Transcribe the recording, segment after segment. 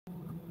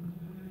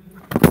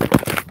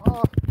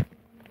Oh.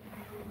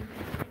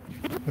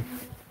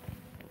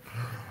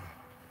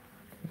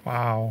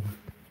 Wow.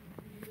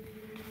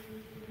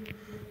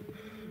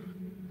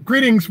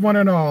 Greetings, one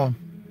and all.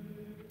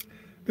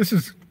 This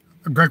is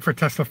Greg for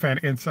Tesla Fan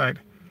Insight.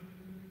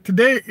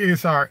 Today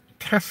is our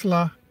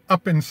Tesla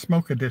Up in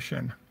Smoke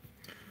edition.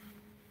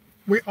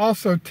 We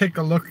also take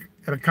a look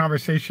at a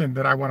conversation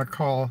that I want to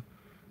call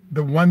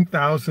the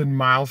 1,000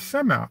 mile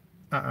semi,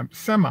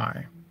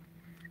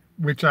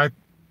 which I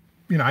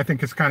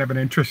think is kind of an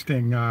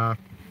interesting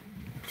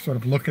sort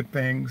of look at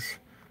things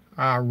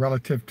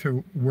relative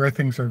to where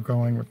things are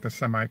going with the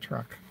semi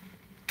truck.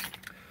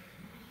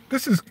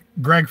 This is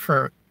Greg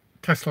for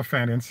Tesla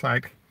Fan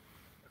Insight.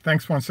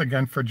 Thanks once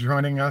again for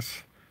joining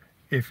us.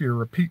 If you're a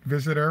repeat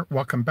visitor,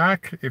 welcome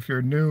back. If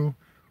you're new,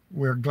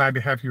 we're glad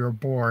to have you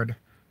aboard.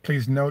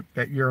 Please note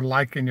that your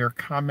like and your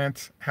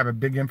comments have a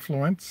big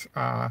influence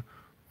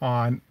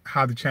on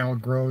how the channel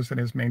grows and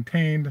is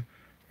maintained.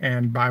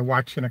 And by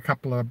watching a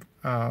couple of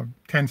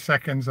 10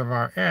 seconds of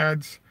our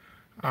ads,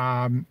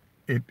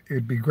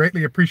 it'd be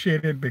greatly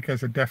appreciated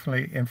because it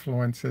definitely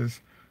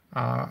influences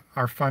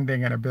our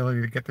funding and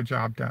ability to get the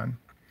job done.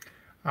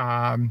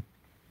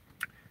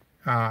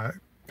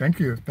 Thank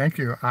you.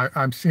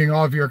 I'm seeing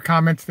all of your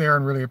comments there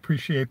and really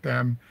appreciate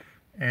them.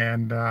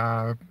 And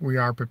we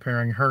are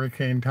preparing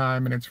hurricane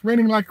time, and it's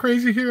raining like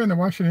crazy here in the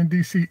Washington,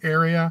 D.C.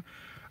 area.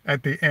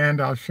 At the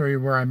end, I'll show you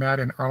where I'm at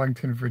in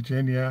Arlington,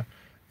 Virginia.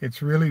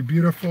 It's really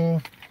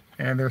beautiful,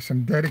 and there's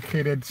some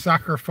dedicated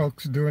soccer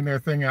folks doing their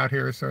thing out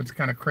here, so it's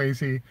kind of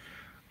crazy.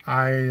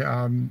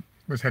 I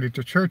was headed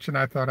to church, and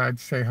I thought I'd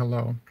say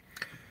hello.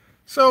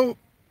 So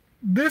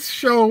this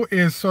show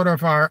is sort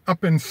of our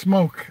Up in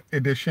Smoke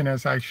edition,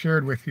 as I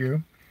shared with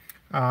you.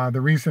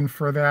 The reason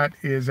for that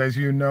is, as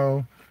you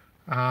know,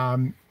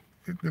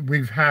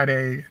 we've had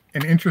an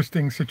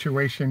interesting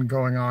situation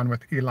going on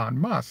with Elon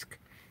Musk.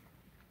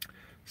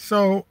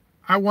 So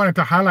I wanted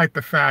to highlight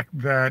the fact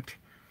that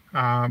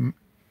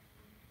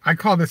I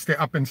call this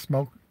the Up in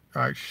Smoke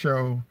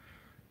show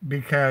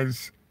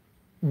because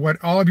what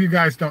all of you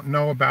guys don't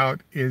know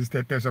about is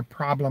that there's a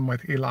problem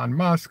with Elon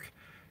Musk.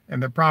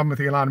 And the problem with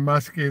Elon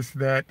Musk is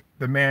that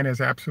the man is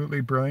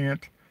absolutely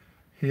brilliant.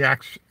 He's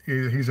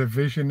a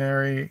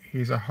visionary.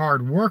 He's a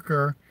hard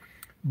worker.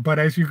 But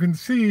as you can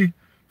see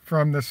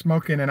from the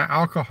smoking and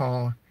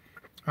alcohol,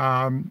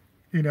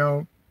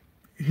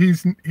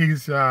 he's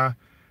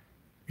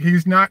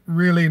not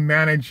really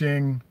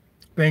managing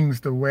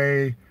things the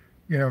way,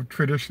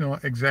 traditional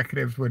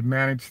executives would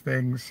manage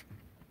things.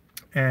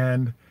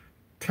 And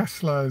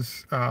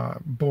Tesla's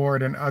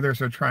board and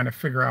others are trying to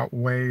figure out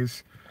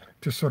ways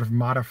to sort of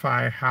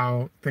modify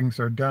how things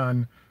are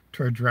done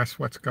to address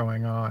what's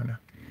going on.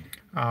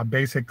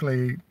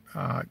 Basically,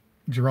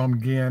 Jerome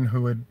Guillen,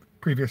 who had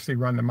previously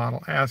run the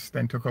Model S,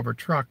 then took over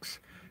trucks,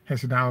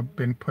 has now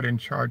been put in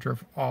charge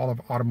of all of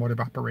automotive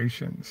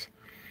operations.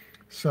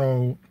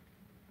 So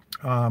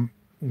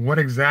what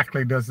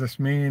exactly does this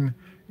mean?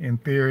 In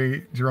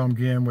theory, Jerome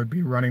Guillen would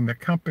be running the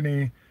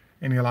company,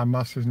 and Elon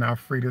Musk is now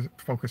free to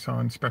focus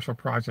on special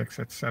projects,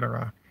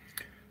 etc.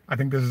 I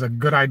think this is a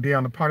good idea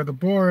on the part of the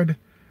board.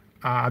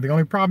 The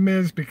only problem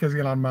is because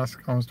Elon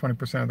Musk owns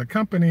 20% of the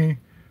company,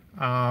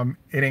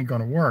 it ain't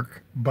going to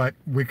work. But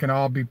we can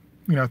all be,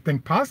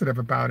 think positive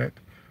about it.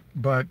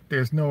 But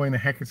there's no way in the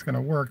heck it's going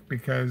to work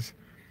because,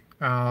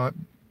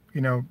 Elon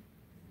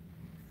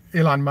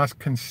Musk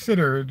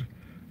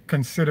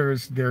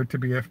considers there to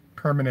be a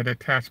permanent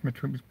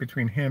attachment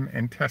between him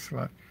and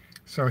Tesla.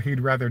 So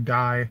he'd rather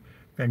die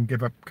than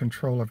give up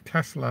control of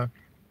Tesla.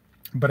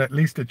 But at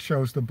least it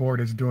shows the board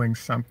is doing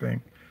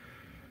something.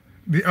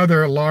 The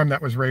other alarm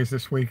that was raised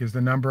this week is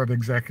the number of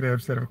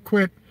executives that have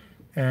quit.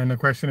 And the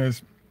question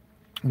is,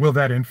 will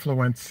that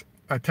influence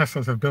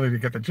Tesla's ability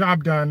to get the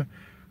job done?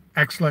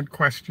 Excellent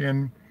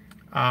question.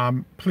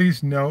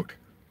 Please note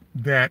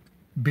that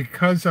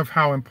because of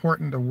how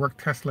important the work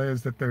Tesla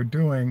is that they're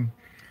doing,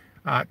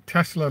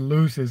 Tesla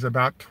loses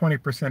about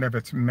 20% of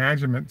its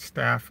management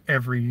staff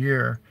every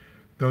year.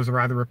 Those are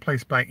either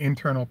replaced by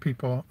internal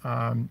people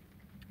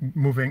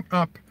moving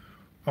up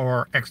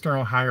or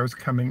external hires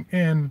coming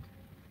in.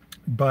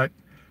 But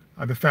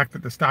the fact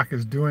that the stock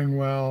is doing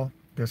well,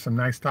 there's some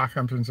nice stock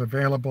options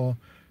available,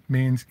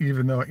 means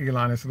even though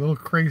Elon is a little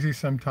crazy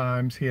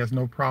sometimes, he has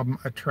no problem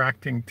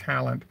attracting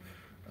talent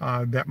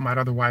that might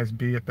otherwise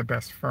be at the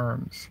best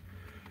firms.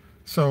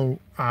 So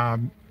I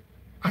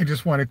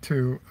just wanted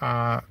to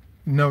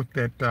note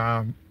that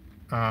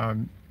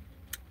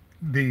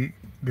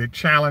the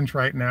challenge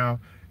right now,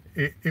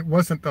 it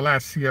wasn't the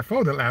last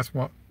CFO that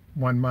lasted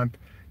 1 month.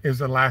 It was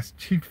the last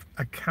chief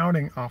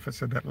accounting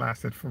officer that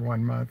lasted for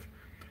 1 month.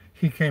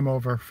 He came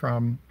over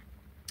from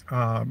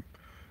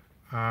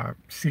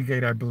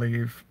Seagate, I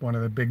believe, one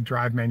of the big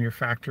drive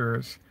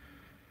manufacturers.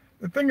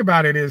 The thing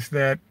about it is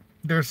that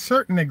there's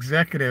certain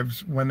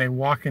executives, when they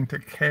walk into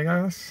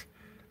chaos,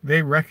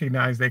 they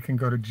recognize they can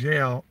go to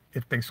jail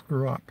if they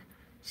screw up.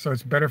 So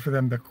it's better for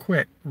them to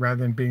quit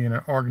rather than being in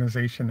an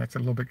organization that's a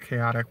little bit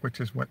chaotic, which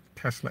is what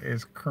Tesla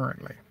is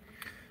currently.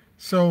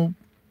 So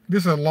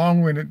this is a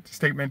long-winded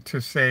statement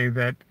to say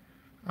that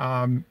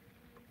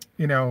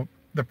You know,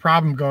 the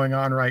problem going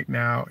on right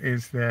now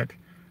is that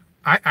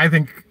I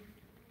think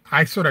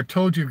I sort of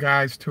told you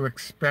guys to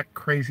expect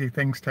crazy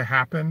things to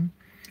happen.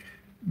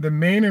 The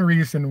main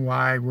reason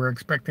why we're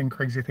expecting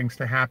crazy things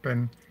to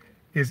happen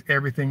is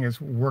everything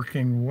is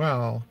working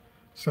well.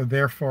 So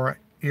therefore,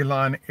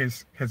 Elon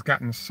has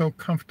gotten so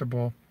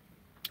comfortable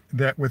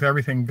that with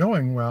everything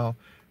going well,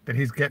 that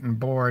he's getting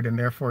bored, and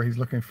therefore he's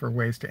looking for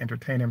ways to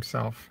entertain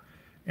himself.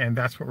 And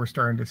that's what we're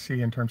starting to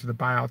see in terms of the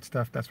buyout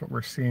stuff. That's what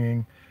we're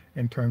seeing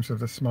in terms of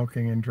the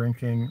smoking and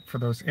drinking for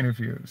those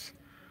interviews.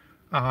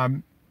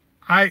 Um,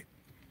 I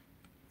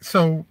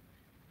so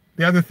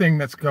the other thing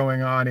that's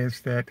going on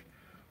is that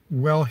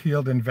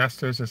well-heeled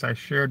investors, as I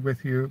shared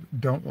with you,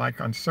 don't like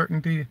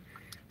uncertainty.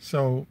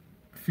 So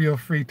feel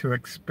free to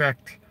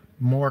expect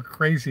more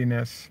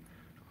craziness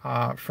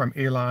from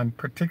Elon,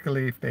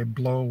 particularly if they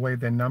blow away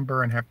their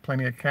number and have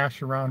plenty of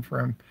cash around for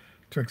him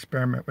to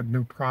experiment with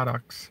new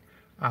products.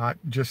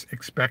 Just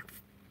expect,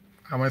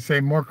 I want to say,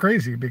 more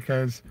crazy,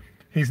 because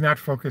he's not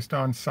focused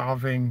on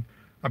solving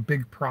a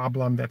big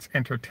problem that's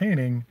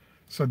entertaining.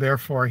 So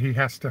therefore, he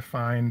has to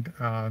find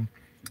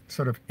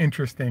sort of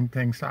interesting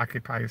things to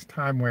occupy his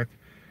time with.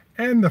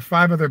 And the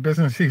 5 other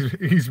businesses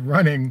he's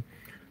running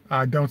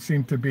don't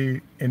seem to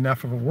be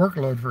enough of a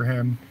workload for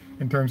him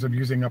in terms of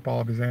using up all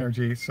of his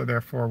energy. So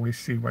therefore, we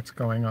see what's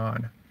going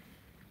on.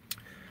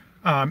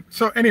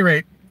 So at any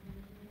rate,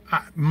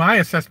 my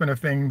assessment of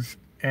things,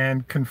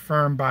 and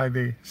confirmed by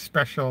the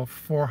special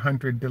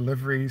 400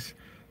 deliveries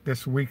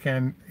this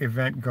weekend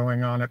event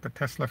going on at the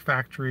Tesla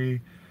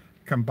factory,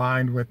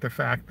 combined with the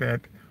fact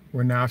that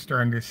we're now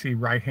starting to see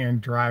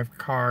right-hand drive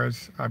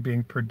cars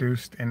being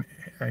produced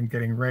and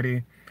getting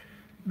ready.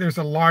 There's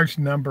a large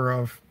number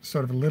of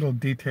sort of little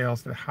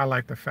details that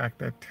highlight the fact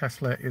that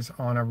Tesla is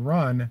on a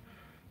run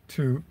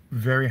to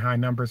very high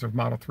numbers of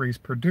Model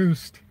 3s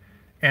produced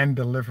and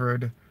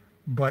delivered,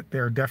 but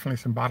there are definitely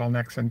some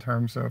bottlenecks in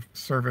terms of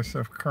service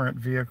of current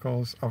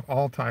vehicles of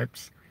all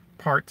types,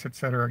 parts,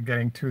 etc.,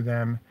 getting to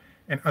them,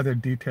 and other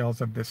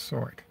details of this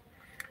sort.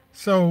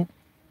 So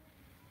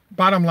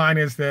bottom line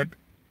is that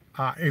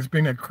it's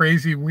been a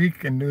crazy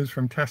week in news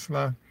from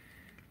Tesla.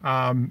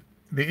 The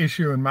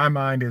issue in my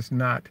mind is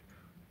not,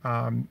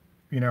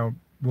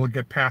 we'll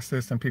get past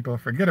this and people will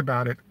forget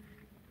about it.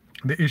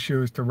 The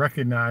issue is to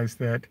recognize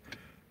that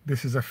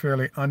this is a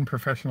fairly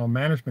unprofessional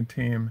management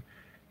team,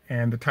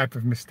 and the type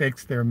of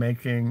mistakes they're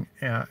making,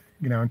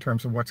 in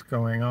terms of what's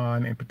going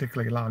on, and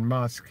particularly Elon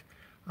Musk,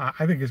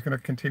 I think is going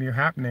to continue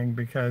happening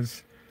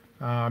because,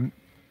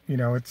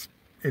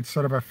 it's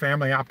sort of a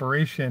family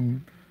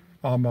operation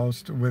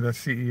almost with a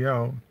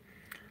CEO.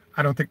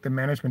 I don't think the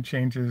management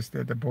changes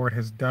that the board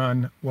has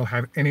done will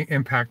have any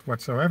impact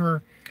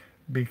whatsoever,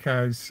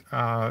 because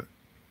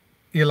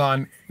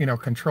Elon,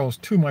 controls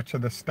too much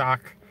of the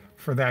stock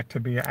for that to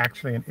be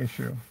actually an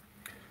issue.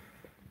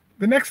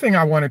 The next thing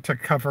I wanted to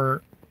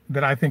cover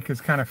that I think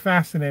is kind of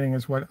fascinating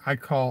is what I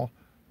call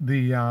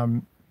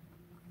the,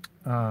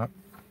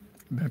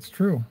 that's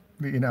true,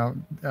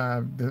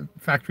 the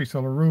factory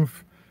solar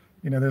roof.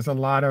 There's a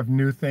lot of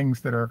new things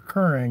that are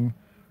occurring,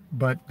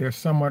 but they're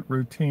somewhat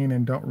routine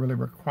and don't really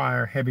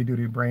require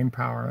heavy-duty brain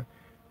power.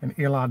 And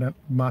Elon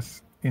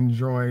Musk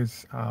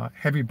enjoys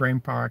heavy brain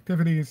power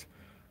activities,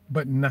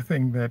 but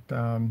nothing that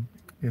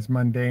is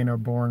mundane or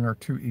boring or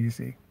too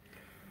easy.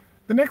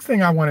 The next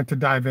thing I wanted to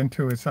dive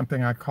into is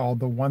something I call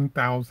the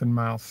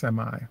 1,000-mile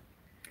semi.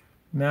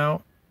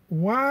 Now,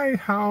 why,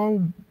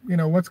 how,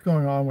 what's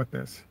going on with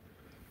this?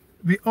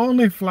 The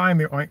only fly in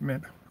the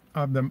ointment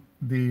of the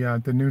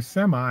new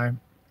semi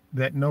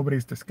that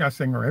nobody's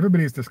discussing, or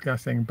everybody's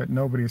discussing, but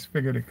nobody's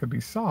figured it could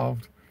be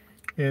solved,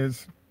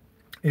 is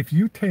if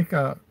you take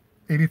a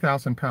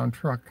 80,000-pound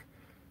truck,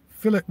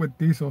 fill it with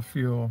diesel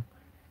fuel,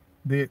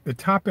 the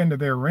top end of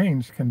their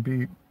range can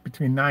be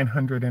between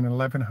 900 and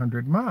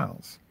 1,100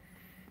 miles.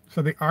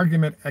 So the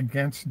argument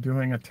against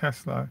doing a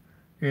Tesla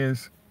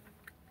is,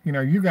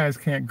 you guys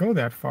can't go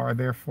that far,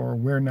 therefore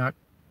we're not,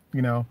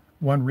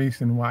 one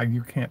reason why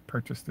you can't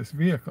purchase this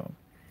vehicle.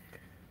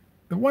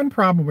 The one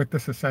problem with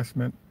this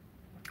assessment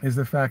is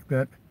the fact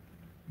that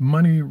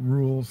money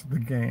rules the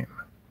game.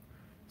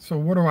 So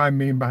what do I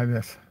mean by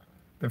this?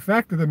 The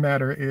fact of the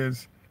matter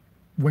is,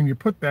 when you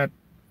put that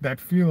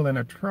fuel in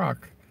a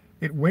truck,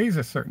 it weighs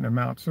a certain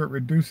amount, so it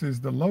reduces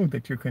the load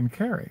that you can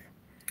carry.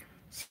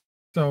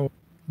 So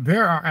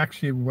there are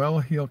actually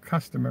well-heeled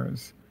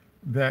customers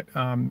that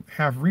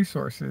have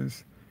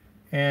resources,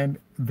 and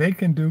they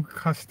can do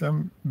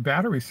custom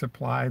battery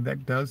supply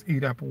that does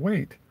eat up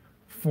weight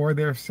for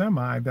their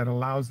semi that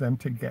allows them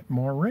to get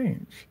more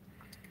range.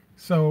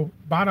 So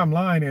bottom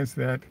line is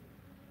that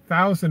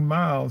 1,000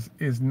 miles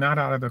is not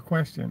out of the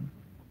question.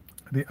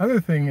 The other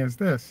thing is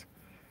this: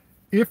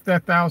 if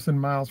that 1,000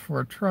 miles for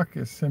a truck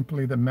is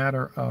simply the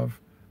matter of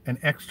an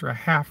extra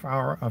half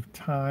hour of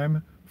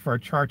time for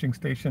charging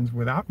stations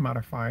without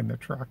modifying the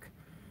truck,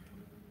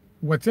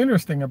 what's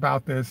interesting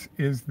about this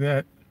is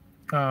that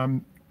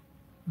when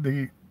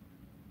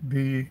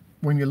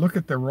you look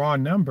at the raw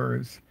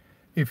numbers,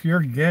 if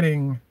you're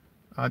getting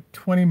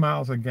 20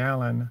 miles a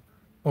gallon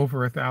over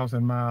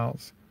 1,000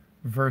 miles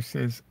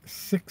versus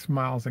 6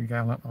 miles a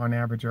gallon on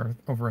average or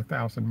over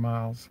 1,000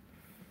 miles.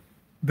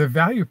 The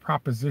value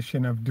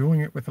proposition of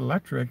doing it with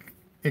electric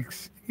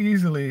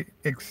easily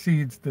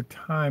exceeds the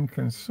time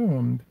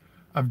consumed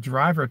of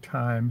driver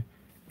time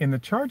in the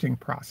charging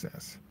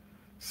process.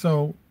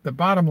 So the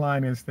bottom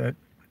line is that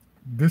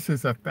this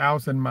is a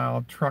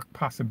 1,000-mile truck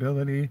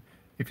possibility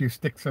if you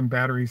stick some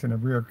batteries in a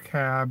rear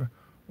cab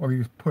or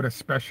you put a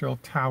special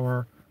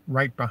tower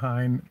right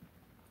behind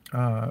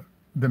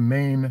the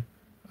main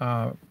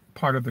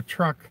part of the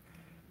truck.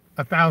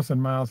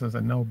 1,000 miles is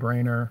a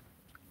no-brainer,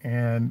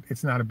 and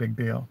it's not a big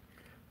deal.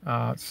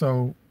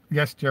 So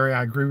yes, Jerry,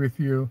 I agree with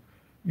you.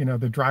 You know,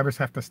 the drivers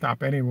have to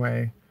stop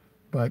anyway,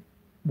 but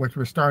what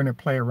we're starting to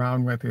play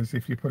around with is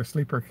if you put a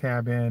sleeper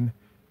cab in,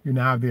 you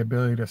now have the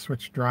ability to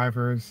switch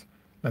drivers,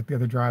 let the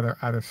other driver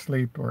either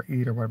sleep or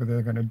eat or whatever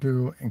they're going to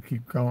do and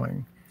keep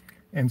going.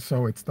 And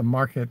so it's the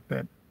market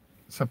that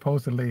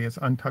supposedly is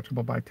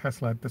untouchable by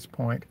Tesla at this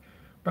point.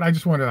 But I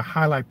just wanted to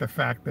highlight the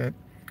fact that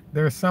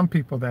there are some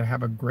people that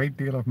have a great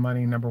deal of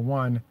money, number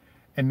one,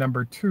 and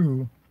number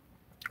two,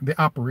 the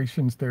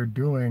operations they're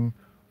doing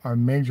are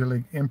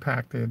majorly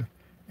impacted,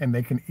 and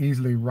they can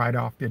easily write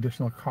off the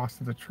additional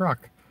cost of the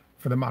truck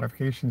for the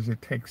modifications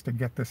it takes to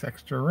get this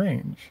extra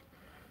range.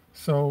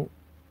 So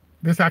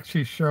this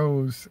actually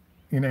shows,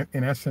 in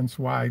essence,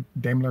 why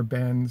Daimler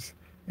Benz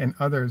and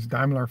others,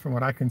 Daimler, from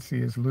what I can see,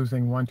 is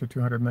losing $100 to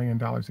 $200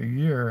 million a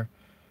year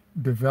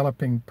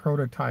developing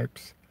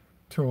prototypes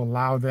to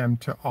allow them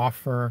to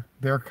offer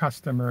their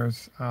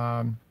customers.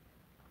 That's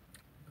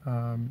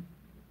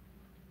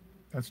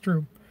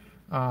true.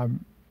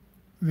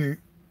 The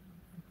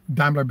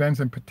Daimler Benz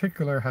in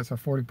particular has a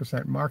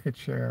 40% market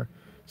share.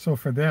 So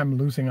for them,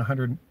 losing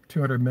 $100,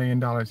 $200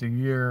 million a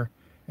year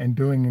and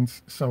doing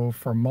so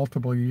for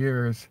multiple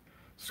years,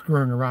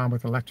 screwing around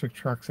with electric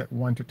trucks at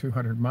 100 to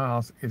 200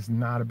 miles is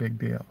not a big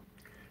deal.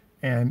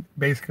 And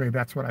basically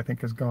that's what I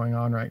think is going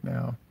on right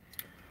now.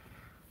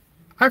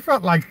 I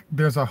felt like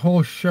there's a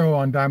whole show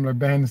on Daimler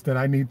Benz that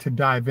I need to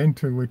dive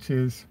into, which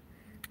is,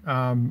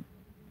 you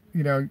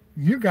know,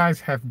 you guys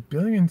have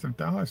billions of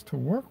dollars to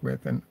work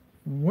with, and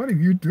what are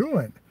you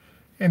doing?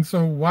 And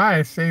so why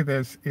I say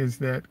this is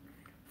that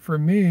for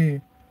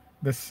me,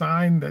 the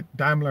sign that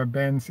Daimler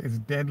Benz is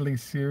deadly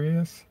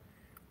serious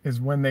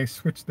is when they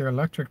switch their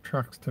electric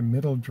trucks to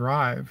middle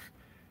drive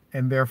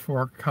and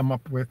therefore come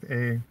up with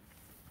a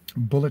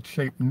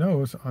bullet-shaped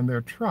nose on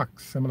their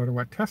trucks, similar to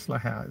what Tesla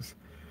has.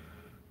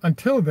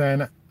 Until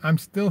then, I'm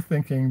still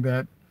thinking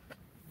that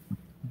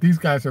these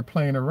guys are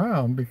playing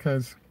around,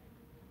 because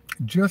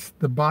just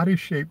the body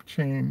shape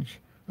change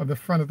of the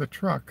front of the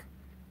truck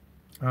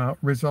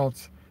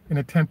results in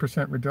a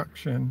 10%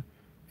 reduction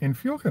in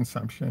fuel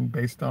consumption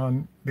based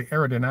on the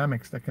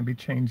aerodynamics that can be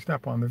changed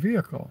up on the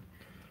vehicle.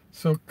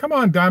 So come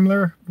on,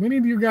 Daimler, we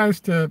need you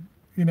guys to,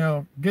 you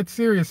know, get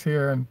serious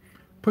here and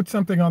put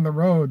something on the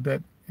road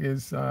that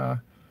is,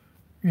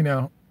 you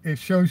know, it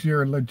shows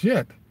you're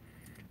legit.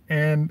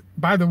 And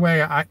by the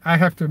way, I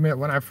have to admit,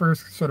 when I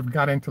first sort of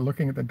got into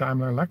looking at the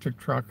Daimler electric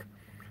truck,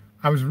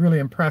 I was really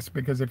impressed,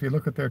 because if you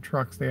look at their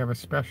trucks, they have a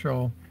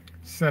special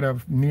set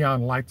of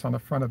neon lights on the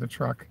front of the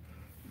truck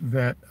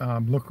that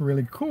look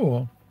really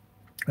cool.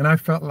 And I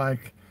felt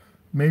like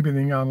maybe the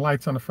neon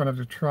lights on the front of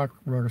the truck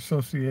were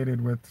associated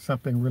with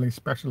something really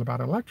special about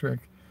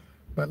electric,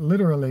 but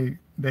literally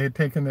they had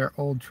taken their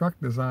old truck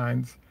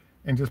designs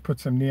and just put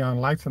some neon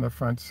lights on the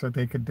front so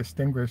they could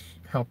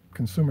help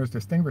consumers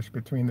distinguish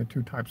between the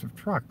two types of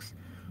trucks.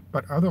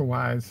 But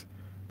otherwise,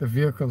 the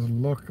vehicle's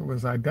look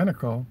was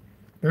identical.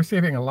 They're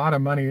saving a lot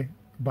of money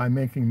by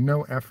making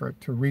no effort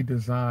to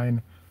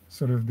redesign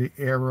sort of the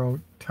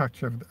aero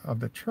touch of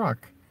the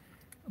truck.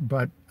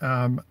 But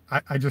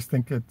I just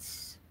think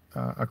it's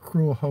a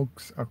cruel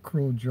hoax, a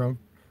cruel joke,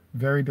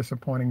 very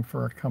disappointing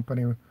for a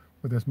company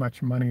with as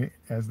much money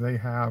as they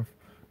have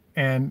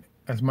and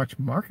as much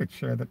market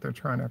share that they're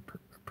trying to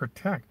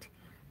protect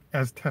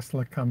as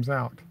Tesla comes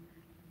out.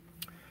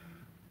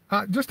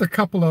 Just a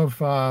couple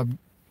of,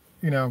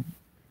 you know,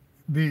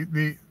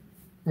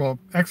 well,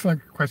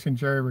 excellent question,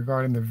 Jerry,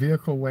 regarding the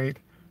vehicle weight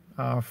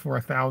for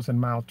a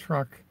 1,000-mile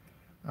truck.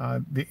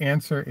 The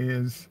answer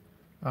is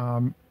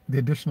the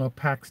additional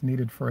packs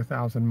needed for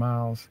 1,000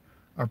 miles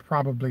are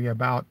probably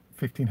about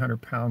 1,500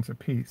 pounds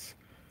apiece.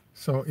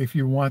 So if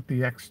you want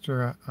the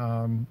extra,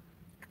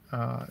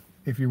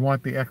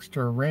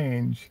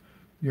 range,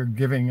 you're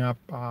giving up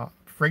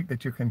freight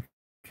that you can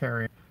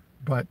carry.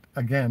 But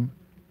again,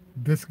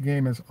 this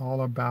game is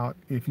all about,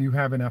 if you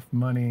have enough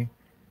money,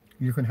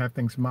 you can have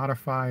things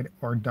modified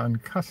or done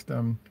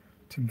custom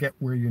to get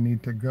where you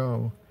need to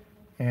go.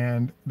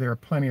 And there are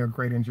plenty of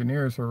great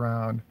engineers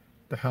around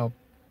to help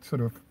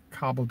sort of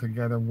cobble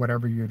together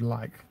whatever you'd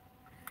like.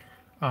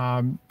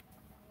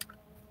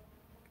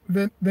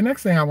 The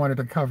next thing I wanted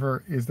to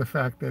cover is the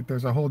fact that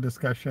there's a whole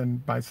discussion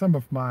by some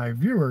of my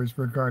viewers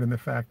regarding the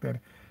fact that,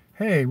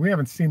 hey, we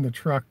haven't seen the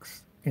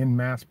trucks in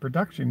mass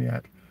production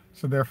yet,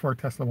 so therefore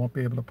Tesla won't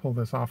be able to pull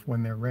this off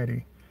when they're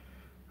ready.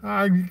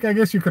 I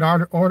guess you could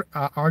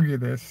argue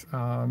this.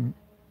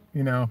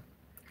 You know,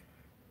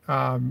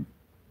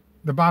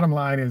 the bottom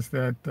line is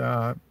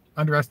that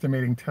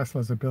underestimating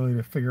Tesla's ability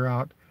to figure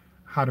out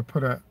how to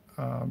put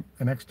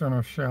an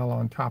external shell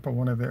on top of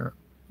one of their,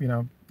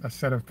 a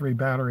set of 3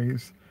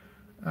 batteries,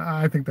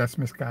 I think that's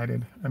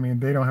misguided. I mean,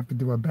 they don't have to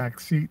do a back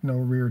seat, no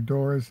rear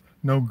doors,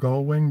 no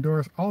gull wing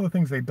doors, all the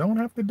things they don't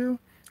have to do.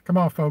 Come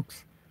on,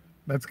 folks,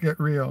 let's get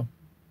real.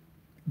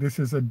 This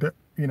is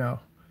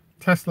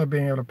Tesla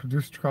being able to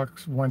produce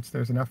trucks once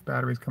there's enough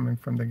batteries coming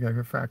from the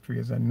Gigafactory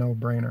is a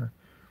no-brainer.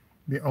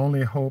 The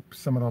only hope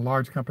some of the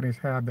large companies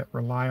have that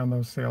rely on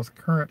those sales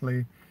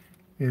currently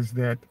is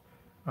that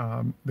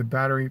the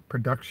battery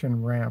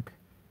production ramp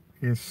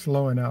is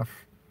slow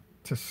enough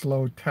to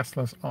slow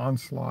Tesla's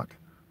onslaught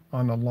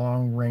on the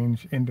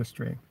long-range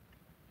industry.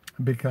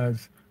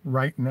 Because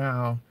right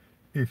now,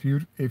 if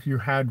you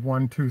had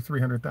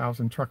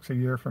 300,000 trucks a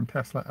year from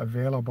Tesla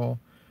available,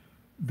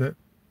 that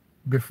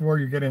before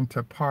you get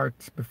into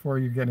parts, before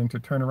you get into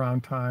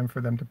turnaround time for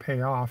them to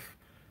pay off,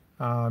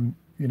 I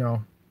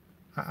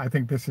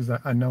think this is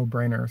a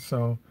no-brainer.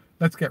 So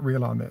let's get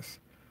real on this.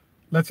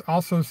 Let's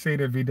also say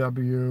to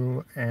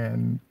VW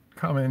and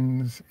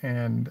Cummins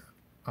and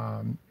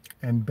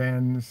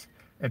Benz,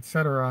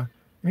 etc.,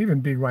 and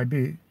even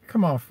BYD,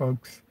 come on,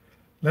 folks.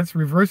 Let's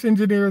reverse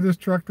engineer this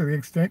truck to the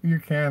extent you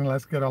can.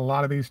 Let's get a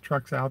lot of these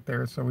trucks out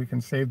there so we can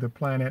save the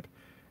planet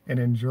and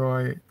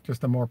enjoy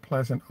just a more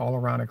pleasant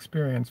all-around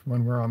experience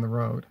when we're on the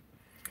road.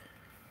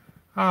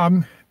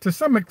 To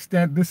some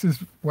extent, this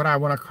is what I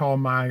want to call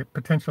my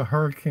potential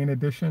hurricane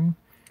edition.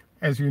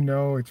 As you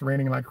know, it's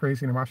raining like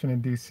crazy in Washington,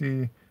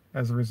 D.C.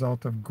 as a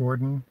result of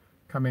Gordon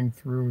coming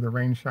through. The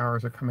rain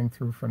showers are coming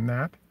through from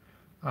that.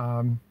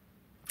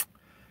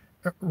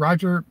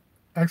 Roger,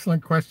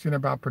 excellent question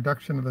about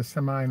production of the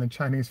Semi in the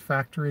Chinese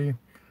factory.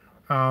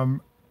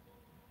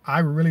 I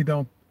really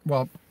don't,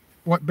 well,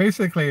 what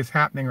basically is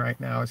happening right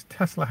now is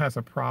Tesla has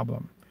a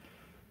problem.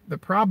 The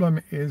problem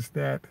is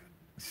that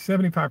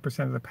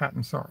 75% of the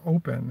patents are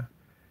open,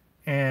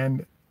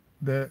 and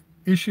the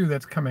issue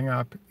that's coming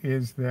up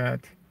is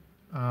that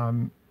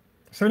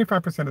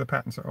 75% of the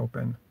patents are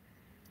open.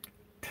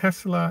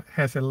 Tesla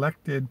has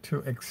elected to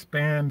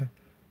expand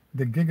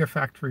the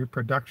Gigafactory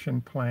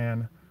production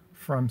plan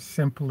from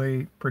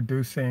simply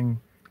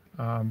producing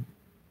 35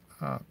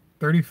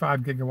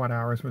 gigawatt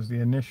hours was the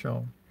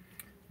initial.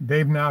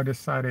 They've now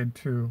decided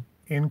to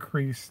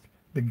increase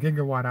the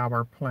gigawatt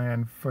hour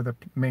plan for the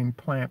main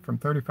plant from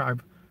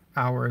 35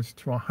 hours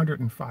to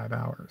 105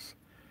 hours.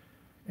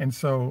 And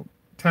so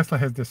Tesla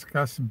has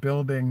discussed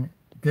building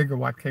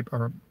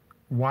gigawatt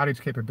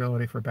wattage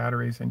capability for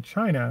batteries in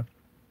China.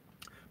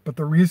 But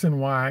the reason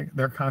why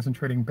they're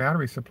concentrating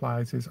battery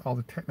supplies is all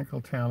the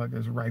technical talent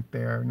is right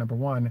there, number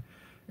one.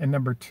 And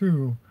number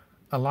two,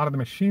 a lot of the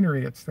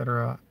machinery, et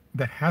cetera,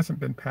 that hasn't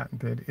been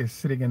patented is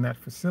sitting in that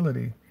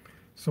facility.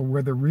 So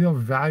where the real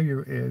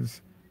value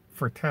is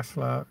for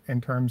Tesla in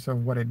terms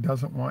of what it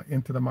doesn't want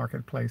into the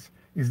marketplace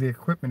is the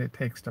equipment it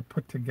takes to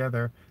put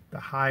together the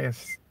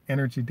highest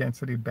energy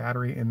density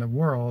battery in the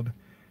world.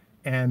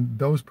 And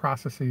those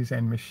processes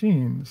and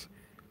machines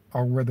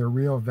are where the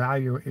real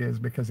value is,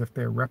 because if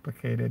they're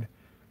replicated,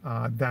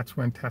 that's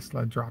when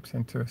Tesla drops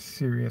into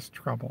serious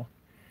trouble.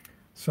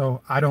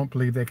 So I don't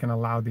believe they can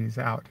allow these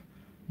out.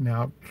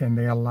 Now, can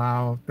they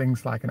allow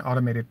things like an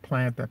automated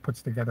plant that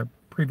puts together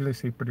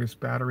previously produced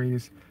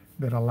batteries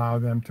that allow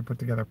them to put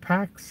together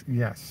packs?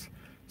 Yes.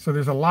 So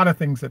there's a lot of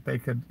things that they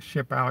could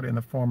ship out in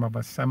the form of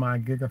a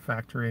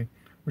semi-gigafactory,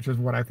 which is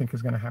what I think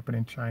is going to happen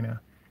in China.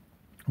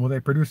 Will they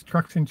produce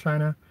trucks in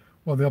China?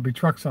 Well, there'll be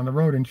trucks on the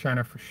road in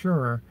China for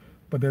sure,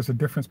 but there's a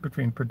difference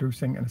between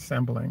producing and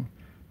assembling.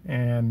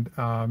 And,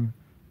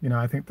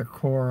 I think the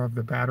core of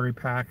the battery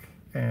pack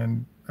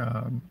and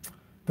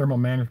thermal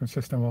management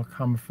system will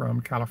come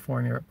from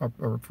California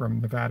or from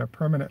Nevada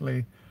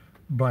permanently,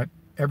 but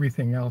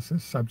everything else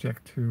is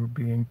subject to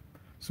being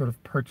sort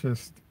of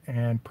purchased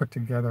and put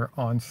together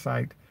on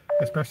site,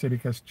 especially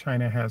because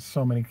China has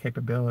so many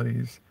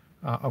capabilities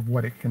of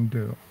what it can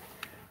do.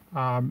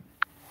 We're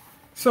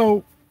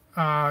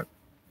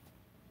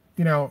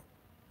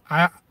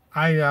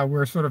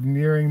sort of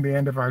nearing the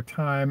end of our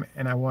time,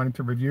 and I wanted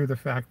to review the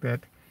fact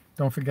that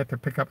don't forget to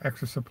pick up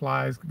extra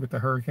supplies with the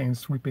hurricane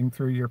sweeping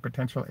through your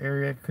potential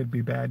area. It could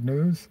be bad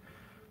news.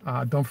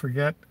 Don't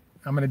forget,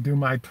 I'm going to do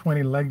my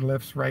 20 leg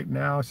lifts right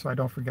now, so I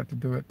don't forget to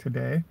do it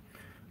today.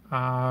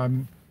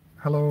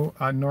 Hello,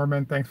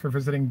 Norman. Thanks for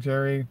visiting,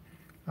 Jerry.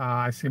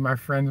 I see my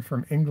friends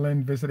from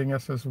England visiting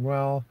us as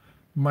well.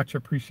 Much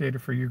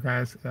appreciated for you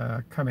guys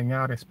coming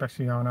out,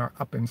 especially on our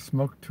Up in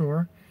Smoke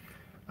tour.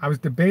 I was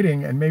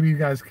debating, and maybe you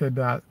guys could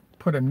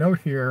put a note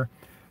here.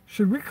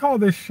 Should we call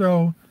this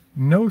show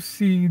No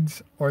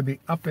Seeds or the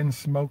Up in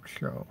Smoke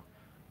Show?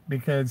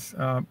 Because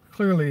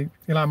clearly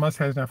Elon Musk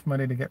has enough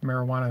money to get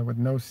marijuana with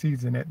no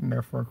seeds in it and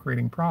therefore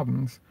creating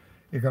problems.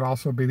 It could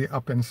also be the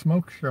Up in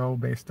Smoke Show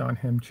based on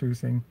him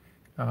choosing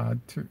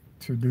to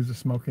do the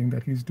smoking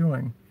that he's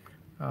doing,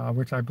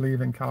 which I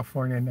believe in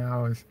California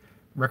now is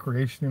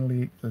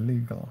recreationally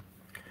legal.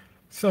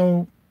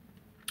 So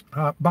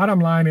bottom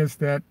line is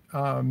that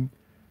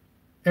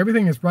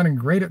everything is running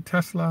great at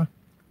Tesla.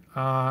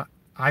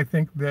 I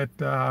think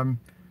that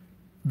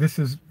this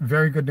is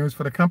very good news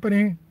for the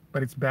company,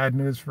 but it's bad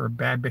news for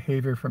bad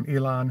behavior from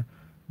Elon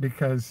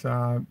because,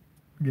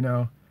 you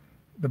know,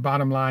 the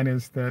bottom line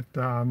is that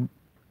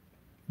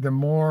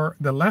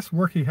the less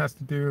work he has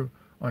to do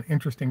on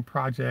interesting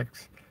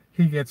projects,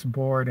 he gets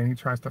bored and he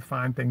tries to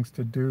find things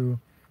to do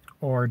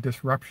or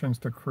disruptions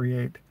to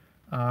create,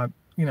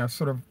 you know,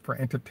 sort of for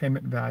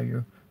entertainment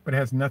value, but it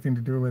has nothing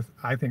to do with,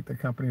 I think the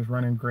company is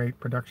running great,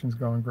 production's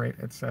going great,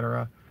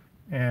 etc.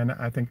 And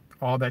I think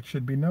all that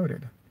should be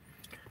noted.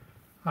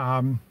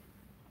 At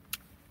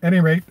any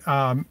rate,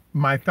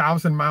 my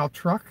 1,000-mile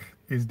truck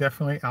is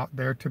definitely out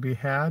there to be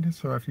had.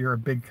 So if you're a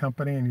big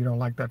company and you don't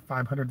like that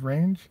 500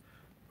 range,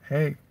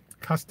 hey,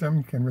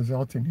 custom can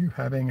result in you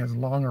having as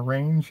long a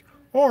range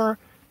or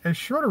as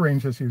short a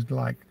range as you'd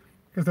like.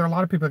 Because there are a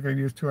lot of people that can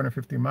use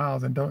 250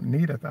 miles and don't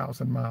need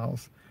 1,000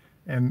 miles.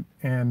 And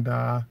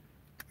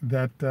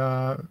that,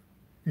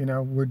 you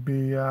know, would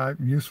be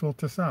useful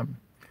to some.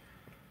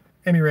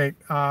 At any rate,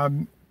 I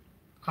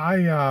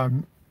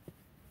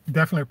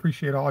definitely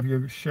appreciate all of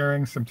you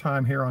sharing some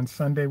time here on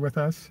Sunday with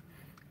us.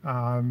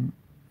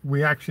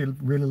 We actually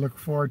really look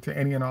forward to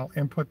any and all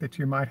input that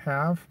you might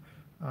have.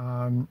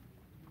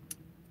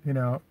 You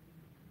know,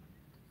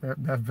 that's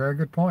a very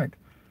good point.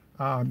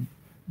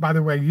 By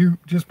the way, you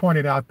just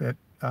pointed out that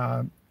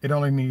it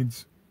only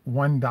needs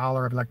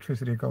 $1 of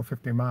electricity to go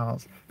 50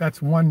 miles. That's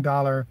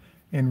 $1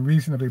 in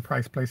reasonably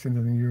priced places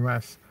in the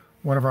U.S.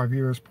 One of our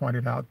viewers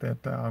pointed out that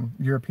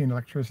European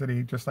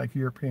electricity, just like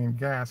European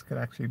gas, could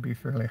actually be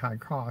fairly high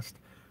cost.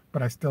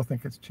 But I still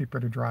think it's cheaper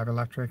to drive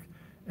electric.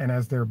 And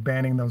as they're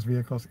banning those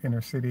vehicles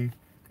inner city,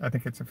 I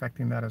think it's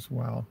affecting that as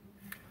well.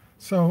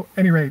 So at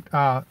any rate,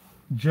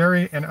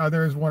 Jerry and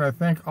others want to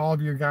thank all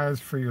of you guys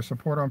for your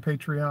support on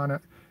Patreon,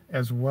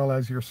 as well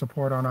as your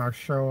support on our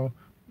show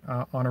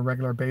on a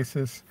regular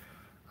basis.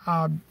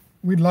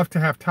 We'd love to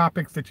have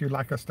topics that you'd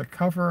like us to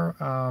cover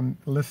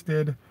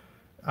listed.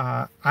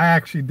 I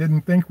actually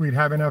didn't think we'd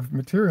have enough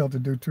material to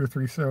do 2 or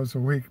 3 shows a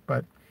week,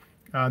 but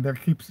there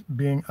keeps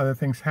being other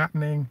things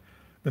happening.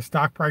 The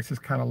stock price is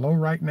kind of low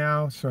right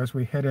now, so as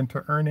we head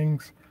into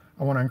earnings,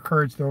 I want to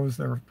encourage those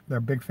that are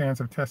big fans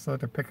of Tesla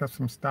to pick up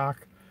some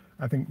stock.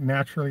 I think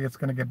naturally it's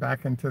going to get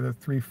back into the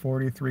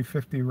 340,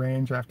 350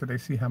 range after they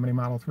see how many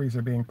Model 3s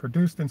are being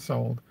produced and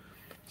sold.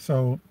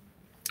 So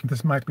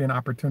this might be an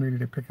opportunity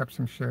to pick up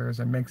some shares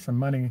and make some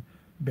money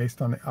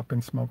based on the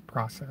inSmoke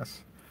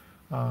process.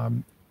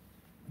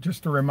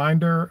 Just a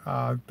reminder,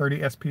 30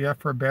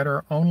 SPF or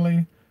better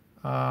only.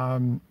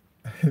 Don't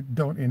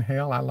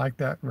inhale. I like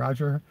that,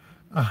 Roger.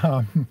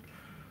 Don't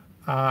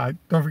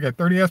forget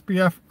 30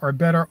 SPF or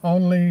better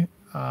only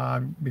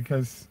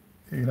because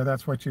you know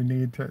that's what you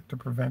need to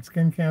prevent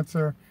skin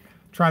cancer.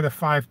 Try the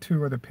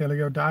 5-2 or the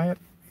paleo diet.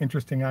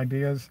 Interesting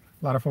ideas.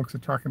 A lot of folks are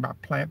talking about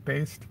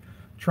plant-based.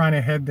 Trying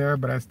to head there,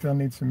 but I still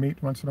need some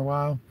meat once in a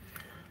while.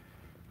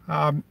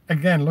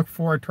 Again, look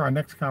forward to our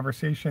next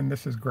conversation.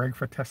 This is Greg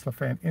for Tesla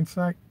Fan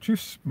Insight.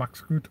 Tschüss,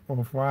 mach's gut, au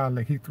revoir,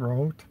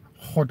 lehitraot,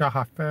 choda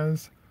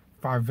hafez,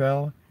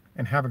 farvel,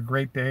 and have a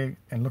great day,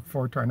 and look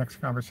forward to our next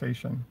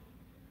conversation.